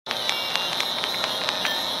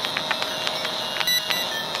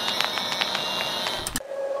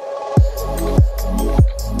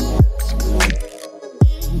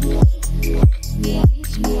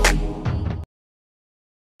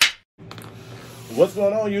What's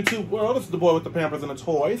going on, YouTube world? It's the boy with the Pampers and the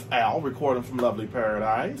toys, Al, recording from lovely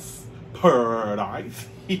Paradise.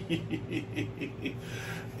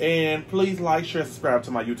 And please like, share, subscribe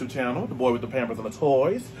to my YouTube channel, the boy with the Pampers and the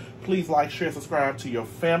toys. Please like, share, subscribe to your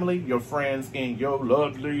family, your friends, and your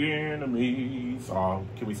lovely enemies. Oh,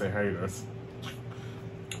 can we say haters?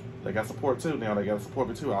 They got support too now. They got to support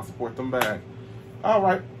me too. I'll support them back. All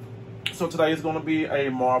right. So today is going to be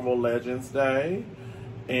a Marvel Legends Day.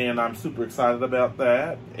 And I'm super excited about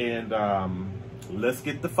that. And let's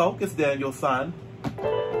get the focus, Daniel, son.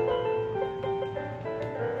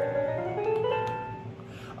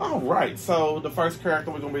 All right, so the first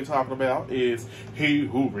character we're going to be talking about is He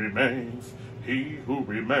Who Remains. He Who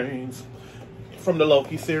Remains. From the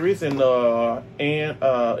Loki series in is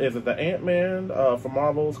it the Ant-Man from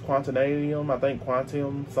Marvel's Quantumanium? I think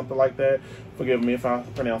Quantum, something like that. Forgive me if I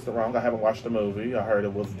pronounced it wrong. I haven't watched the movie. I heard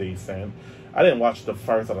it was decent. I didn't watch the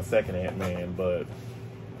first or the second Ant-Man, but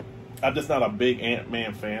I'm just not a big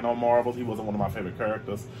Ant-Man fan on Marvel. He wasn't one of my favorite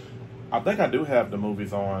characters. I think I do have the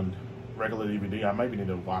movies on regular DVD. I maybe need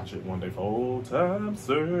to watch it one day for old time's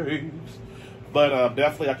sakes. But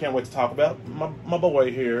definitely, I can't wait to talk about my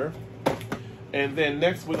boy here. And then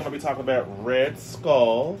next, we're going to be talking about Red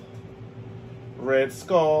Skull. Red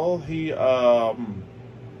Skull, he, you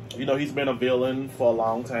know, he's been a villain for a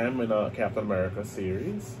long time in the Captain America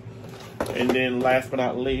series. And then last but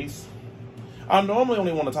not least, I normally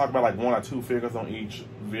only want to talk about like one or two figures on each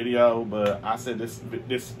video, but I said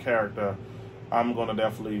this character I'm going to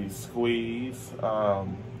definitely squeeze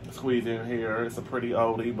in here. It's a pretty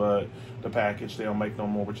oldie, but the package, they don't make no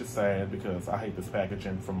more, which is sad because I hate this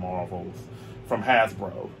packaging from from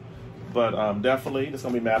Hasbro. But definitely, this is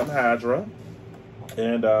going to be Madame Hydra.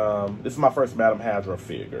 And this is my first Madame Hydra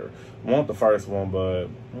figure. I want the first one, but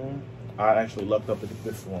I actually looked up to get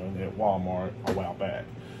this one at Walmart a while back.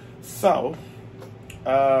 So,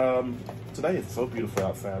 today is so beautiful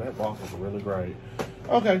outside. That walk was really great.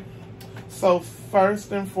 Okay. So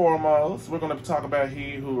first and foremost, we're going to talk about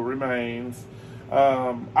He Who Remains.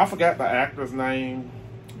 I forgot the actor's name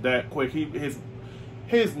that quick.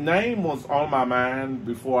 His name was on my mind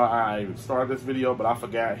before I started this video, but I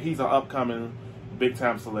forgot. He's an upcoming big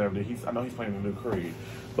time celebrity. I know he's playing the new Creed.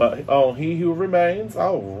 But on He Who Remains,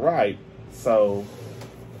 all right. So,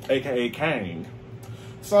 aka Kang.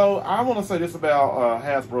 So I want to say this about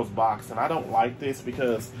Hasbro's boxing. I don't like this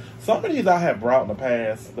because some of these I have brought in the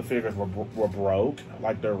past, the figures were broke,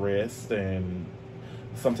 like their wrist, and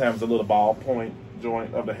sometimes the little ballpoint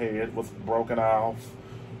joint of the head was broken off.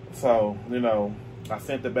 So, you know, I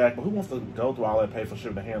sent it back. But who wants to go through all that, pay for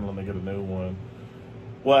shipping and handling to get a new one?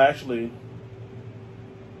 Well, actually,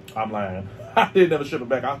 I'm lying. I didn't ever ship it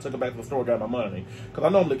back. I took it back to the store, got my money. Because I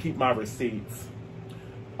normally keep my receipts.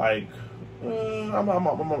 Like, I'm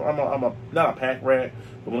not a pack rat,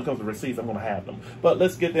 but when it comes to receipts, I'm going to have them. But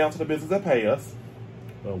let's get down to the business that pay us.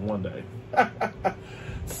 Well, one day.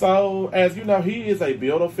 So, as you know, he is a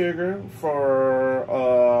Build-A-Figure for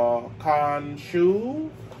Khonshu.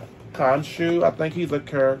 Khonshu, I think he's a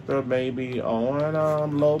character maybe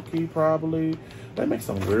on Loki, probably. They make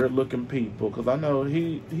some weird looking people, because I know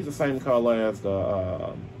he's the same color as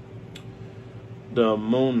the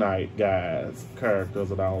Moon Knight guys,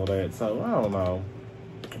 characters and all of that. So I don't know.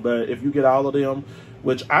 But if you get all of them,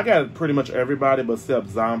 which I got pretty much everybody but except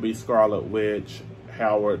Zombie, Scarlet Witch,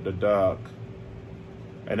 Howard the Duck.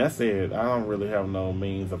 And that's it. I don't really have no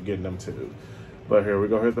means of getting them too. But here we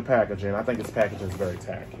go. Here's the packaging. I think this packaging is very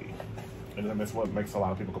tacky. And then that's what makes a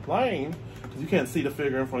lot of people complain, because you can't see the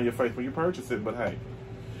figure in front of your face when you purchase it, but hey.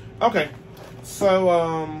 Okay,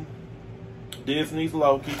 so, Disney's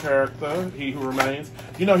Loki character, He Who Remains.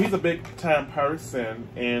 You know, he's a big-time person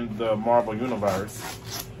in the Marvel Universe.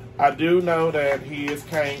 I do know that he is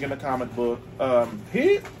Kang in the comic book.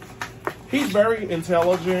 He's very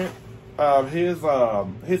intelligent. His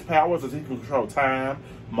powers is he can control time,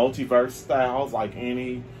 multiverse styles like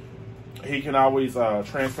any. He can always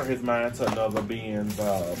transfer his mind to another being's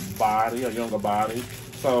body, a younger body.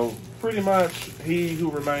 So pretty much, He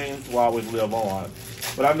Who Remains will always live on.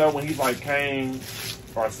 But I know when he's like Kang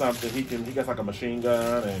or something, he gets like a machine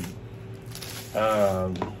gun.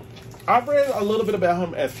 And I've read a little bit about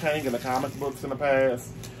him as Kang in the comic books in the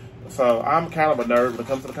past. So I'm kind of a nerd when it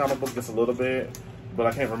comes to the comic books, just a little bit. But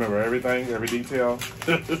I can't remember everything, every detail.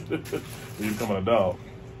 When you become an adult,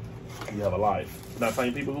 you have a life. Not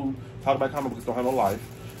saying people who talk about comic books don't have no life.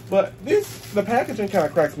 But the packaging kind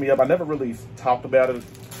of cracks me up. I never really talked about it,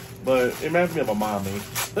 but it reminds me of a mommy.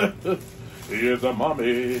 He is a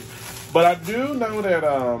mommy. But I do know that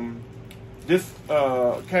this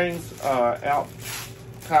Kang's out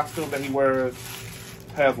costume that he wears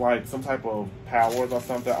has like some type of powers or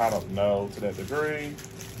something. I don't know to that degree.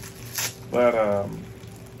 But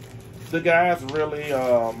the guy's really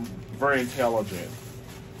very intelligent.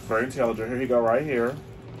 Very intelligent. Here he go right here.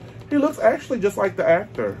 He looks actually just like the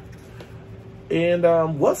actor.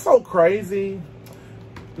 And what's so crazy?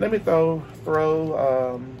 Let me throw.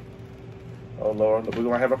 Oh Lord, we're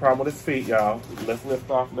gonna have a problem with his feet, y'all. Let's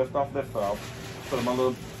lift off. Put him in my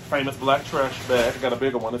little famous black trash bag. I got a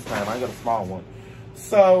bigger one this time. I ain't got a small one.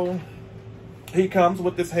 So he comes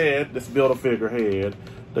with this head, this Build-A-Figure head.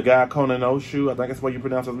 The guy Conan Oshu, I think that's what you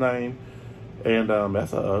pronounce his name. And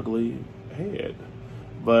that's an ugly head.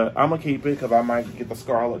 But I'm gonna keep it because I might get the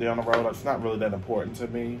Scarlet down the road. It's not really that important to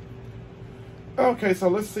me. Okay, so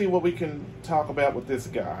let's see what we can talk about with this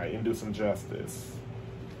guy and do some justice.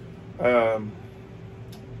 I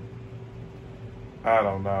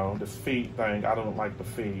don't know. This feet thing, I don't like the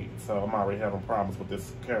feet. So I'm already having problems with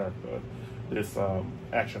this character, this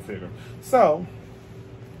action figure. So,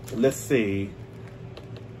 let's see.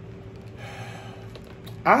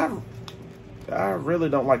 I really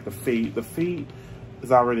don't like the feet. The feet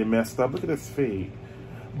is already messed up. Look at his feet.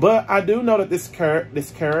 But I do know that this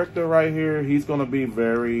character right here, he's going to be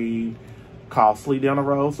very costly down the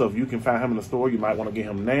road. So if you can find him in the store, you might want to get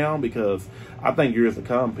him now, because I think years to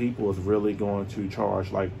come, people is really going to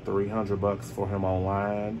charge like $300 for him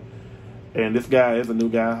online. And this guy is a new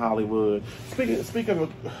guy in Hollywood. Speak of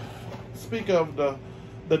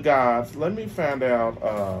the gods, let me find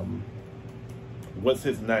out what's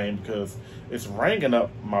his name, because it's ringing up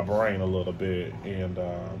my brain a little bit. And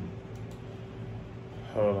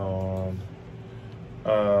hold on.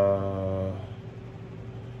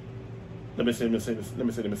 Let me see.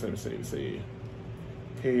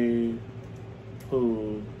 He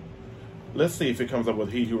who. Let's see if it comes up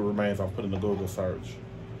with He Who Remains. I'll put in the Google search.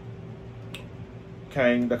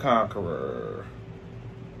 Kang the Conqueror.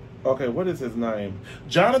 Okay, what is his name?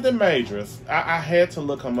 Jonathan Majors. I had to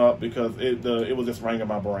look him up because it was just ringing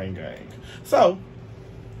my brain, gang. So,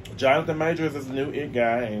 Jonathan Majors is the new It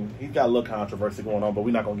guy, and he's got a little controversy going on, but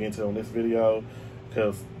we're not going to get into it in this video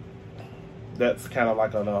because that's kind of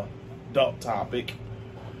like an adult topic.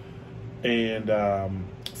 And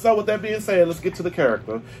so with that being said, let's get to the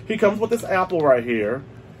character. He comes with this apple right here.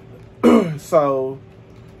 So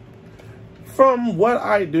from what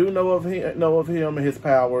I do know of him and his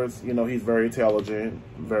powers, you know, he's very intelligent,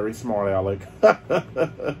 very smart aleck.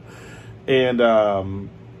 And I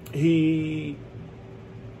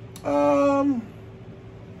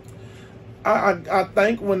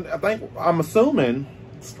think I'm assuming,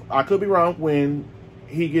 I could be wrong, when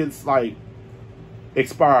he gets like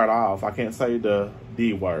expired off, I can't say the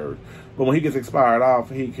D word, but when he gets expired off,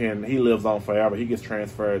 he lives on forever. He gets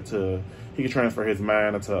transferred to, he can transfer his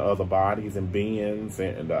mind into other bodies and beings,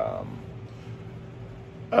 and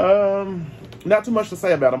not too much to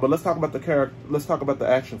say about him, but let's talk about the character. Let's talk about the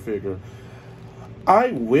action figure.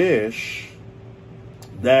 I wish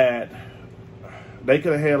that they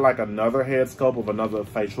could have had like another head sculpt of another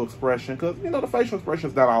facial expression, because, you know, the facial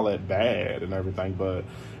expression is not all that bad and everything, but it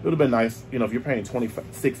would have been nice, you know, if you're paying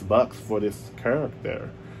 $26 for this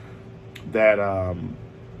character, that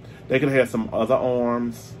they could have had some other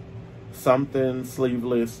arms, something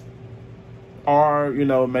sleeveless, or, you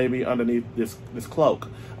know, maybe underneath this cloak.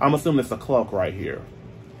 I'm assuming it's a cloak right here.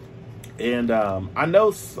 And I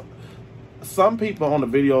know some people on the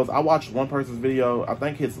videos, I watched one person's video, I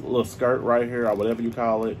think his little skirt right here, or whatever you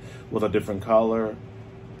call it, was a different color.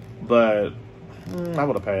 But I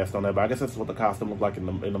would have passed on that, but I guess that's what the costume looked like in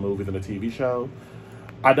the movies and the TV show.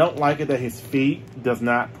 I don't like it that his feet does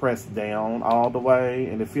not press down all the way,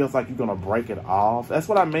 and it feels like you're going to break it off. That's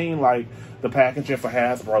what I mean, like, the packaging for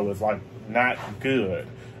Hasbro is, like, not good.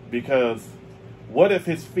 Because what if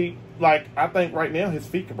his feet, like, I think right now his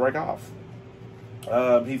feet could break off.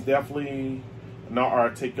 He's definitely not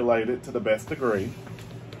articulated to the best degree.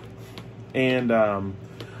 And I'm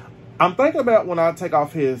thinking about when I take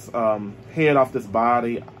off his head off this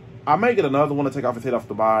body, I may get another one to take off his head off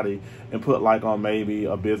the body and put like on maybe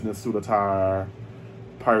a business suit attire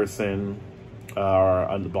person or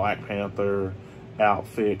a Black Panther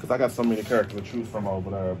outfit, because I got so many characters to choose from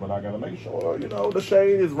over there, but I gotta make sure, you know, the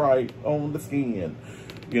shade is right on the skin,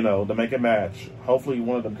 you know, to make it match. Hopefully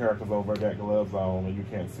one of them characters over got gloves on and you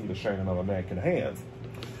can't see the shading on the neck and hands.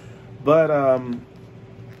 But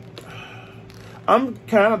I'm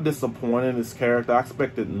kind of disappointed in this character. I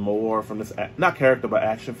expected more from this, not character, but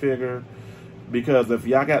action figure. Because if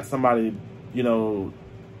y'all got somebody, you know,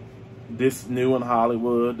 this new in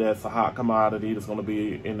Hollywood, that's a hot commodity, that's going to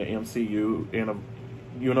be in the MCU in a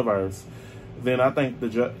universe, then I think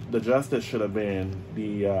the Justice should have been,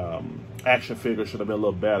 the action figure should have been a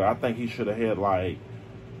little better. I think he should have had like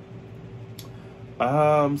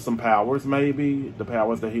some powers, maybe the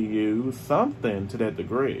powers that he used, something to that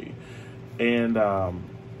degree. And I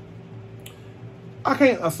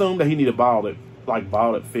can't assume that he needed balled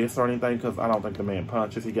fists or anything, because I don't think the man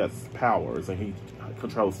punches. He gets powers and he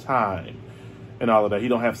controls time and all of that. He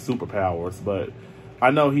don't have superpowers, but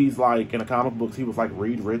I know he's like, in the comic books, he was like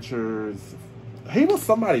Reed Richards. He was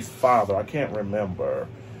somebody's father. I can't remember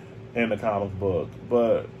in the comic book,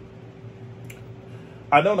 but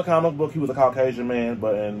I know in the comic book he was a Caucasian man,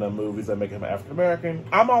 but in the movies they make him African American.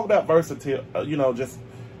 I'm all about just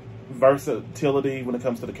versatility when it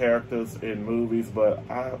comes to the characters in movies, but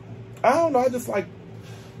I don't know. I just like,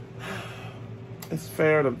 it's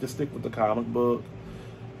fair to just stick with the comic book.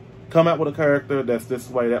 Come out with a character that's this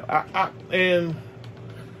way. That and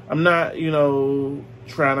I'm not,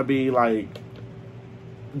 trying to be like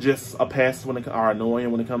just a pest or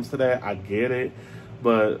annoying when it comes to that. I get it,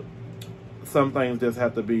 but some things just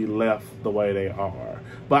have to be left the way they are.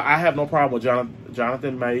 But I have no problem with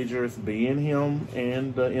Jonathan Majors being him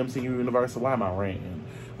in the MCU universe. So why am I ranting?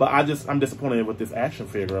 But I'm disappointed with this action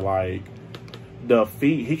figure. Like, the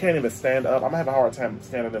feet, he can't even stand up. I'm gonna have a hard time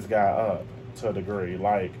standing this guy up to a degree.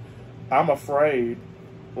 Like, I'm afraid,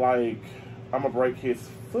 like, I'm gonna break his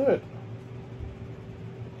foot.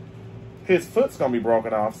 His foot's gonna be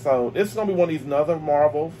broken off. So it's gonna be one of these other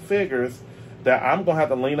Marvel figures that I'm gonna have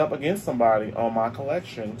to lean up against somebody on my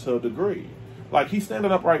collection to a degree. Like, he's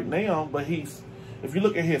standing up right now, but if you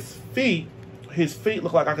look at his feet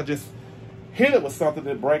look like I could just hit it with something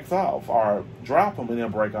that breaks off, or drop them and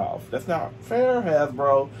then break off. That's not fair,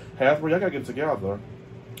 Hasbro. Y'all gotta get together.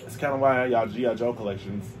 It's kind of why y'all G.I. Joe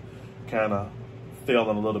collections kind of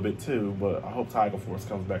failing a little bit too, but I hope Tiger Force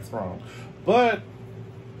comes back strong. But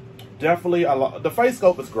definitely, the face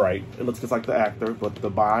sculpt is great. It looks just like the actor, but the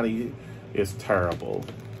body is terrible.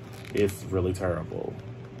 It's really terrible.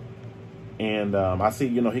 And I see,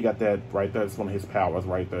 he got that right there. It's one of his powers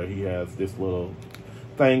right there. He has this little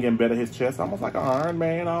thing embedded in his chest, almost like an Iron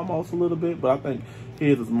Man, almost a little bit. But I think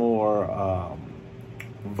his is more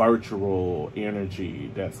virtual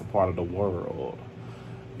energy that's a part of the world,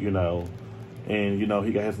 And,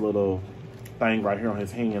 he got his little thing right here on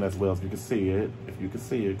his hand as well, as you can see it. If you can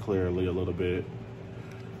see it clearly a little bit.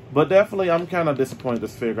 But definitely, I'm kind of disappointed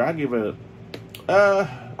with this figure. I'm going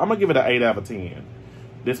to give it an 8 out of 10.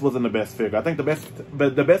 This wasn't the best figure. I think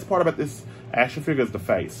the best part about this action figure is the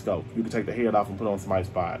face sculpt. You can take the head off and put it on somebody's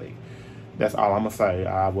body. That's all I'm going to say.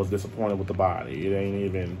 I was disappointed with the body. It ain't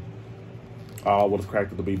even all what it's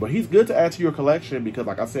cracked to be. But he's good to add to your collection because,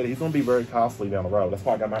 like I said, he's going to be very costly down the road. That's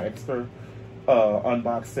why I got my extra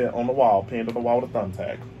unboxed set on the wall, pinned on the wall with a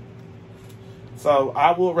thumbtack. So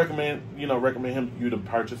I will recommend you to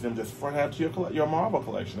purchase him just for add to your Marvel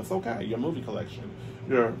collection. It's okay. Your movie collection,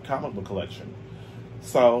 your comic book collection.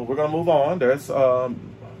 So we're gonna move on. There's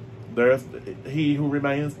He Who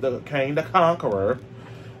Remains, the Kang the Conqueror.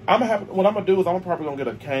 What I'm gonna do is I'm probably gonna get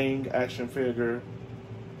a Kang action figure,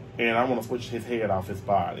 and I'm gonna switch his head off his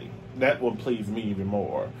body. That will please me even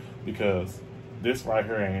more because this right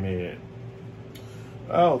here ain't it.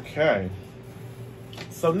 Okay.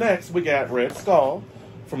 So next we got Red Skull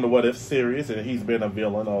from the What If series, and he's been a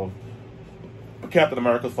villain of Captain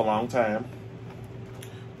America for a long time.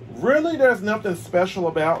 Really, there's nothing special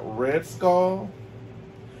about Red Skull.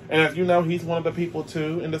 And as you know, he's one of the people,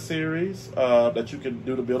 too, in the series that you can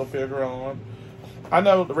do the Build-A-Figure on. I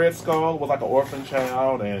know the Red Skull was like an orphan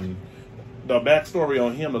child, and the backstory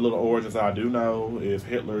on him, the little origins I do know, is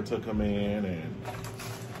Hitler took him in and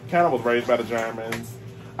kind of was raised by the Germans.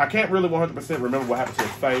 I can't really 100% remember what happened to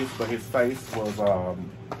his face, but his face was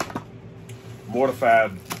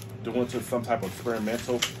mortified due to some type of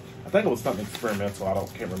experimental. I think it was something experimental.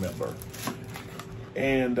 Can't remember.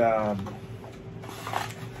 And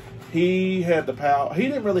he had the power. He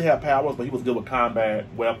didn't really have powers, but he was good with combat,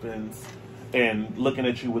 weapons, and looking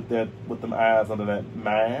at you with them eyes under that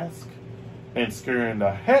mask and scaring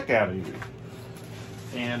the heck out of you.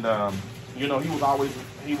 And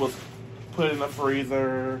he was put in the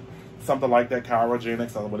freezer, something like that,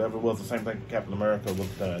 cryogenics or whatever it was. The same thing Captain America was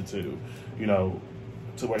done too.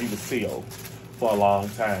 To where he was sealed for a long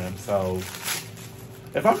time. So,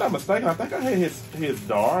 if I'm not mistaken, I think I had his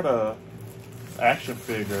daughter action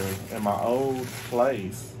figure in my old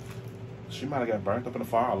place. She might have got burnt up in the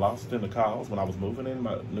fire. I lost it in the cause when I was moving in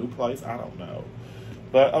my new place. I don't know.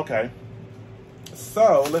 But, okay.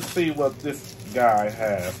 So, let's see what this guy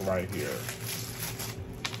has right here.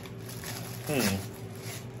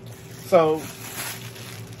 So,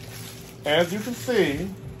 as you can see,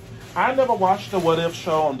 I never watched the What If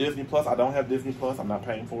show on Disney Plus. I don't have Disney Plus. I'm not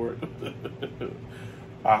paying for it.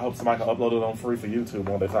 I hope somebody can upload it on free for YouTube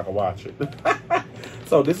one day so I can watch it.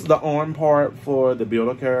 So this is the arm part for the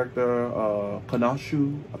Builder character,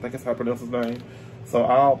 Panashu. I think that's how I pronounce his name. So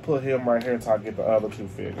I'll put him right here until I get the other two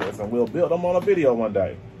figures, and we'll build them on a video one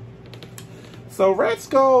day. So Red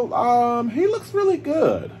Skull, he looks really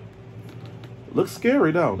good. Looks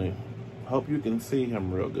scary, don't he? Hope you can see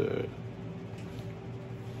him real good.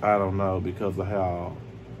 I don't know because of how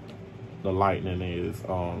the lightning is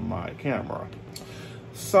on my camera.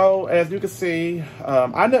 So as you can see,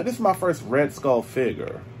 I know this is my first Red Skull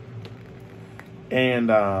figure,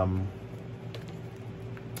 and I'm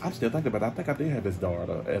still thinking about it. I think I did have his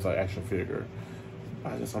daughter as an action figure.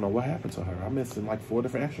 I just don't know what happened to her. I'm missing like 4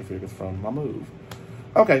 different action figures from my move.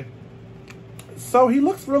 Okay, so he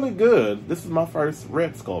looks really good. This is my first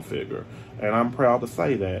Red Skull figure, and I'm proud to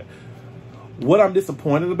say that. What I'm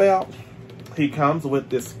disappointed about, he comes with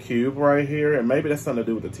this cube right here, and maybe that's something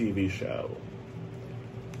to do with the TV show.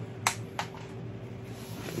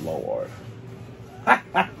 Lord.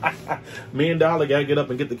 Me and Dolly gotta get up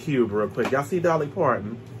and get the cube real quick. Y'all see Dolly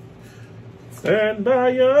Parton? Stand by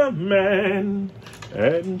your man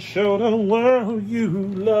and show the world you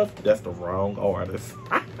love. That's the wrong artist.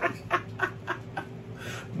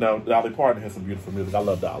 No, Dolly Parton has some beautiful music. I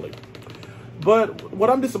love Dolly. But what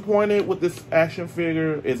I'm disappointed with this action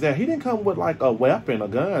figure is that he didn't come with like a weapon, a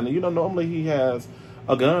gun. You know, normally he has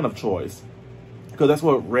a gun of choice, because that's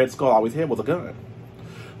what Red Skull always had, was a gun.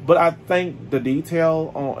 But I think the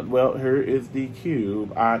detail on, well, here is the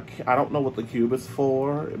cube. I don't know what the cube is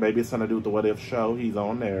for. Maybe it's something to do with the What If show. He's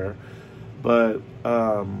on there. But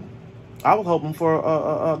I was hoping for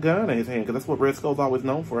a gun in his hand, because that's what Red Skull's always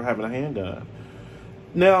known for, having a handgun.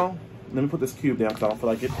 Now, let me put this cube down because I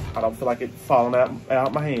don't feel like it falling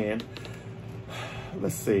out my hand.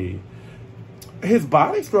 Let's see. His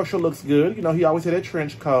body structure looks good. You know, he always had a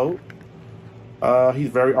trench coat. He's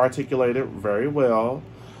very articulated, very well.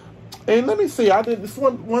 And let me see, this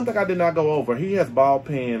one thing I did not go over. He has ball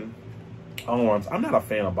pen arms. I'm not a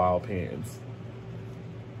fan of ball pens.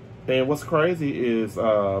 And what's crazy is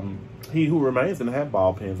He Who Remains didn't have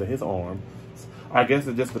ball pens in his arms. I guess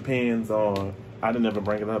it just depends on, I didn't ever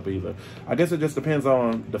bring it up either. I guess it just depends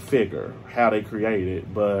on the figure, how they create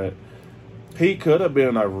it. But he could have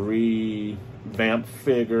been a revamped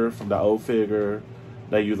figure from the old figure.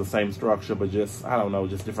 They use the same structure, but just, I don't know,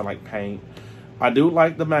 just different like paint. I do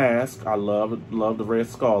like the mask. I love the Red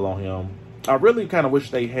Skull on him. I really kind of wish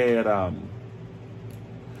they had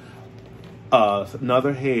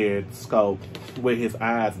another head sculpt with his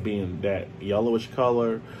eyes being that yellowish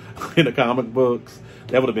color in the comic books.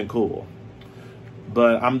 That would have been cool.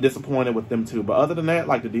 But I'm disappointed with them too. But other than that,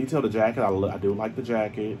 like the detail, the jacket, I do like the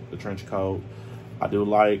jacket, the trench coat. I do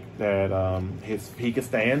like that he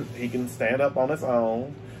can stand up on his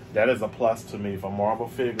own. That is a plus to me for a Marvel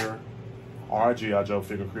figure or a G.I. Joe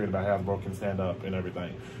figure created by Hasbro can stand up and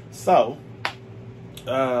everything. So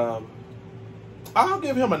I'll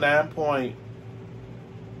give him a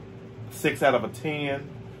 9.6 out of a 10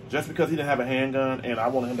 just because he didn't have a handgun and I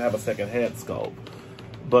wanted him to have a second head sculpt.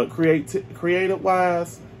 But creative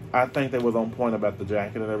wise, I think they was on point about the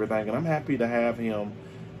jacket and everything, and I'm happy to have him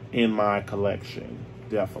in my collection,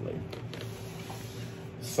 definitely.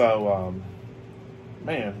 So,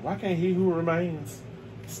 man, why can't He Who Remains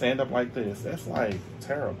stand up like this? That's like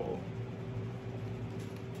terrible.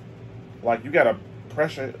 Like you gotta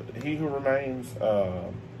pressure He Who Remains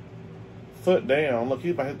foot down. Look,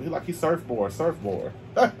 he's like he's surfboard.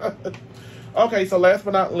 Okay, so last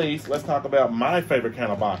but not least, let's talk about my favorite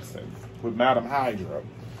kind of boxing with Madame Hydra.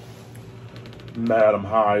 Madame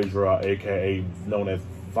Hydra, aka known as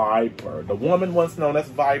Viper. The woman once known as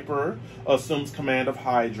Viper assumes command of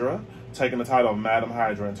Hydra, taking the title of Madame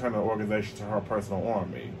Hydra and turning the organization to her personal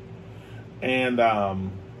army. And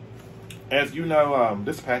as you know,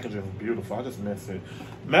 this package is beautiful. I just missed it.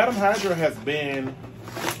 Madame Hydra has been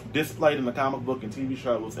displayed in the comic book and TV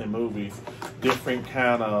shows and movies, different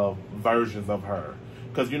kind of versions of her.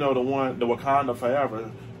 Because you know the Wakanda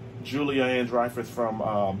Forever, Julianne Dreyfus from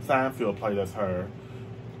Seinfeld played as her,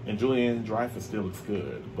 and Julianne Dreyfus still looks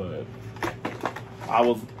good. But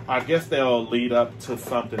I guess they'll lead up to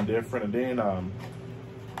something different. And then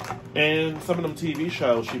in some of them TV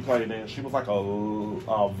shows she played in, she was like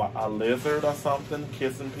a lizard or something,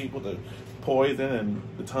 kissing people, the poison and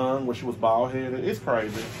the tongue where she was bald headed. It's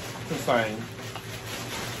crazy. It's insane.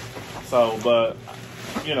 So, but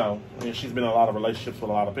you know, and she's been in a lot of relationships with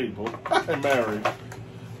a lot of people and married.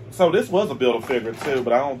 So this was a Build-A-Figure too,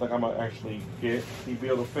 but I don't think I'm gonna actually get the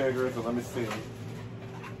Build-A-Figure. So let me see.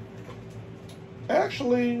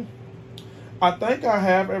 Actually, I think I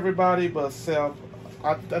have everybody but except,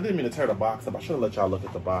 I didn't mean to tear the box up. I should have let y'all look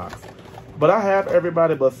at the box. But I have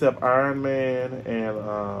everybody but except Iron Man and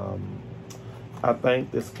I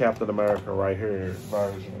think this Captain America right here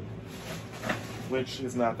version, which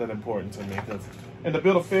is not that important to me because, and the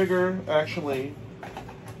Build-A-Figure actually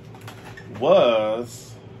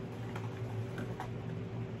was,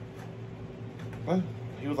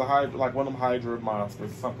 he was a Hydra, like one of them Hydra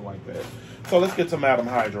monsters, something like that. So let's get to Madame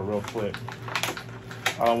Hydra real quick.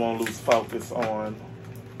 I don't want to lose focus on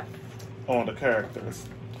the characters.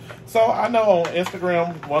 So I know on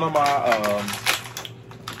Instagram, one of my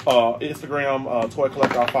Instagram toy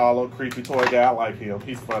collector I follow, Creepy Toy Guy, I like him.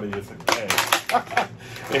 He's funny as heck.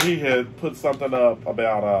 And he had put something up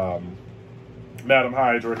about Madame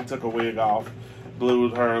Hydra. He took a wig off,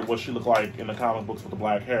 glued her what she looked like in the comic books with the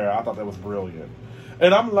black hair. I thought that was brilliant.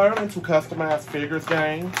 And I'm learning to customize figures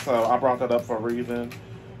game, so I brought that up for a reason.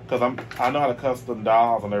 Because I know how to custom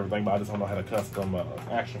dolls and everything, but I just don't know how to custom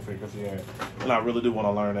action figures yet. And I really do want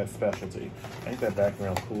to learn that specialty. Ain't that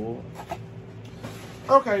background cool?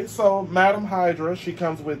 Okay, so Madame Hydra, she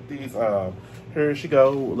comes with these, here she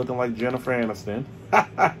go, looking like Jennifer Aniston.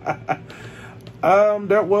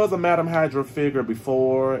 There was a Madame Hydra figure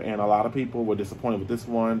before, and a lot of people were disappointed with this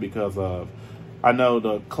one because of, I know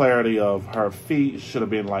the clarity of her feet should have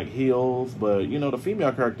been like heels, but you know, the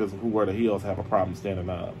female characters who wear the heels have a problem standing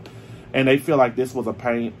up. And they feel like this was a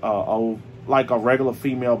paint, like a regular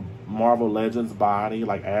female Marvel Legends body,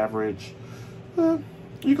 like average. You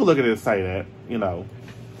can look at it and say that, you know.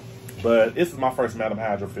 But this is my first Madame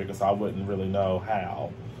Hydra figure, so I wouldn't really know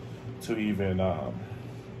how to even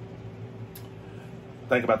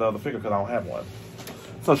think about the other figure because I don't have one.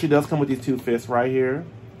 So she does come with these two fists right here.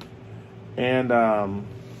 And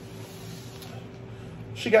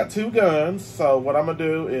she got two guns. So what I'm gonna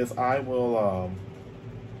do is I will.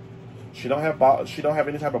 She don't have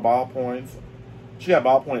any type of ball points. She got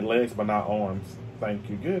ballpoint legs, but not arms. Thank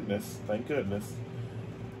you goodness. Thank goodness.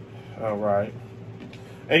 All right.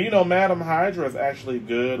 And you know, Madame Hydra is actually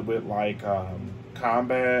good with like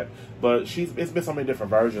combat, but it's been so many different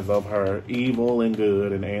versions of her, evil and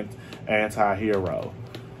good and anti-hero.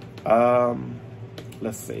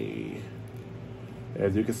 Let's see.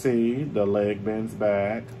 As you can see, the leg bends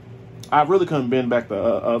back. I really couldn't bend back the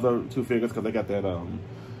other two figures because they got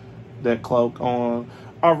that cloak on.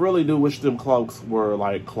 I really do wish them cloaks were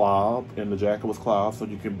like cloth and the jacket was cloth, so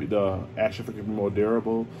you can be the action figure be more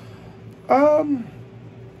durable.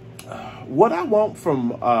 What I want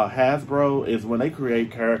from Hasbro is when they create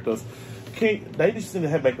characters, they just need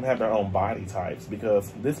to make them have their own body types because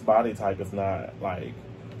this body type is not like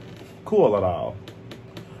cool at all.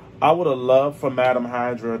 I would have loved for Madame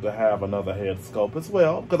Hydra to have another head sculpt as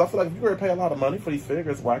well, because I feel like if you're going to pay a lot of money for these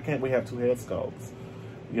figures, why can't we have two head sculpts?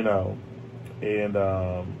 You know, and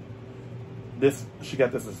she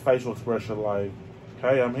got this facial expression like,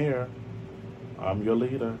 hey, I'm here. I'm your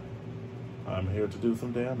leader. I'm here to do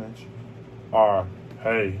some damage. Or,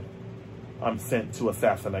 hey, I'm sent to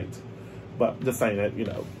assassinate. But just saying that, you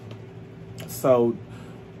know. So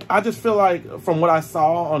I just feel like from what I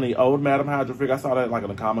saw on the old Madame Hydra figure, I saw that like in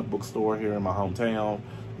a comic book store here in my hometown,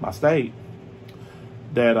 my state,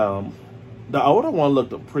 that the older one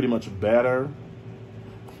looked pretty much better.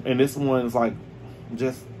 And this one's like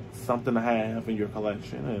just something to have in your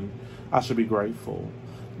collection, and I should be grateful.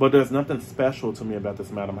 But there's nothing special to me about this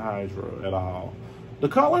Madame Hydra at all. The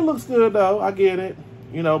color looks good though, I get it,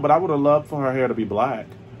 you know, but I would have loved for her hair to be black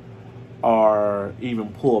or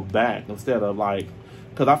even pulled back instead of like,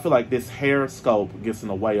 because I feel like this hair sculpt gets in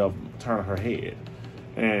the way of turning her head.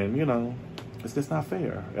 And, you know, it's just not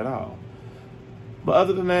fair at all. But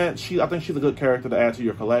other than that, I think she's a good character to add to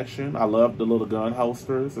your collection. I love the little gun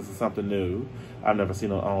holsters. This is something new. I've never seen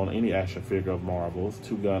her on any action figure of Marvel's.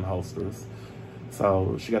 2 gun holsters.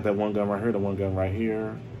 So she got that one gun right here, the one gun right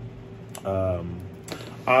here.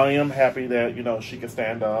 I am happy that, you know, she can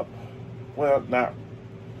stand up. Well, not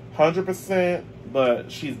 100%,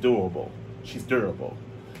 but she's doable. She's durable.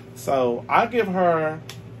 So I give her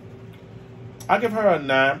a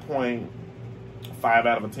 9.5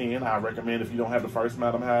 out of 10. I recommend if you don't have the first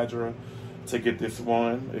Madame Hydra to get this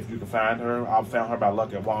one. If you can find her. I found her by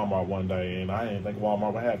luck at Walmart one day, and I didn't think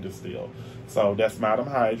Walmart would have this still. So that's Madame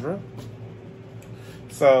Hydra.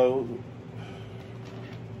 So,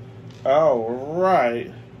 all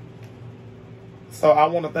right. So I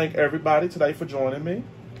want to thank everybody today for joining me.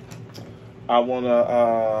 I want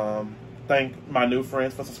to thank my new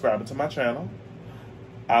friends for subscribing to my channel.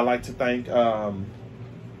 I like to thank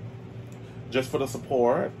just for the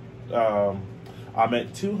support. I'm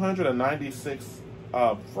at 296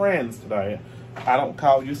 friends today. I don't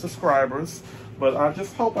call you subscribers, but I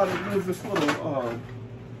just hope I didn't lose this little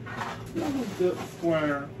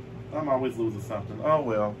square. I'm always losing something. Oh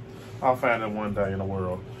well, I'll find it one day in the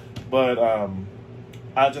world. But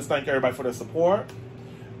I just thank everybody for their support.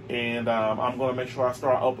 And I'm going to make sure I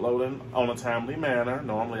start uploading on a timely manner.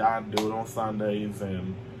 Normally I do it on Sundays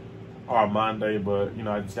or Monday, but you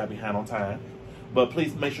know, I just got behind on time. But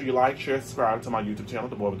please make sure you like, share, subscribe to my YouTube channel,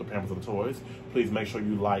 The Boy with the Pampers and the Toys. Please make sure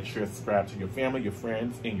you like, share, subscribe to your family, your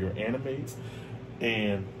friends, and your enemies.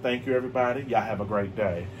 And thank you, everybody. Y'all have a great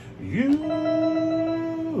day. You.